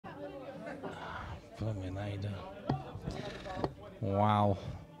Bluminator. Wow.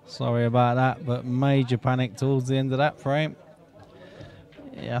 Sorry about that, but major panic towards the end of that frame.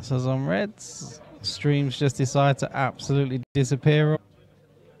 Yasar's on reds. Streams just decide to absolutely disappear.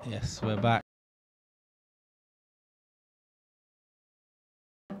 Yes, we're back.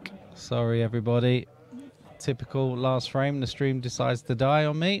 Sorry, everybody. Typical last frame, the stream decides to die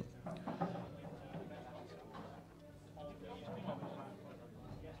on me.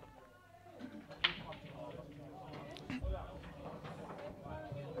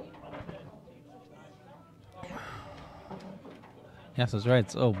 Yes, it's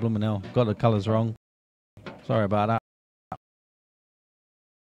reds. Oh, blooming hell. Got the colours wrong. Sorry about that.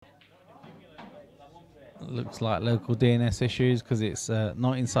 Looks like local DNS issues because it's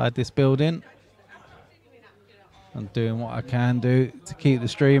not inside this building. I'm doing what I can do to keep the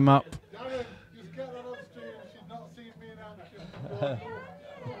stream up. Darren, just get that on stream. She's not seen me in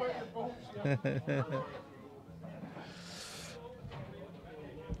action.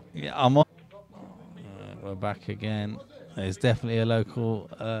 Yeah, I'm on. We're back again. There's definitely a local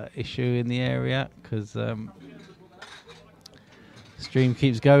issue in the area because stream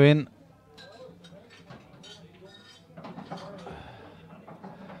keeps going.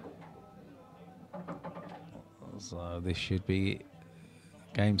 So this should be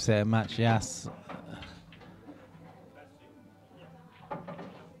game, set, match. Yes.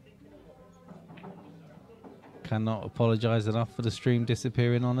 Cannot apologise enough for the stream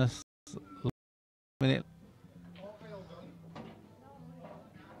disappearing on us. Minute.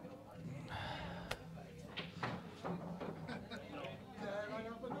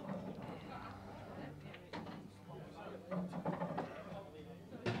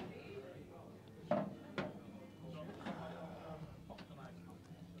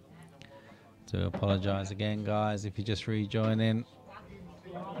 Do apologise again, guys, if you're just rejoining.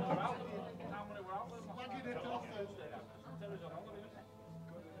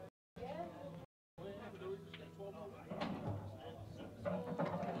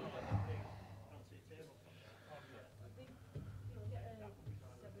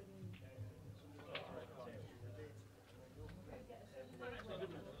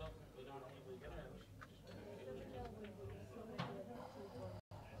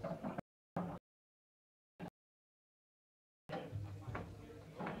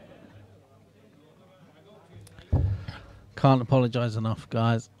 Can't apologise enough,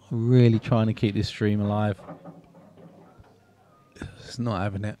 guys. I'm really trying to keep this stream alive. It's not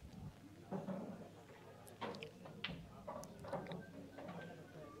having it.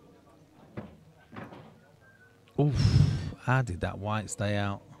 Oof, how did that white stay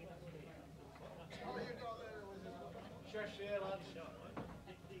out?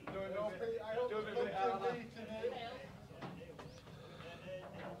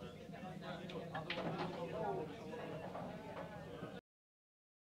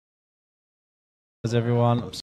 Everyone.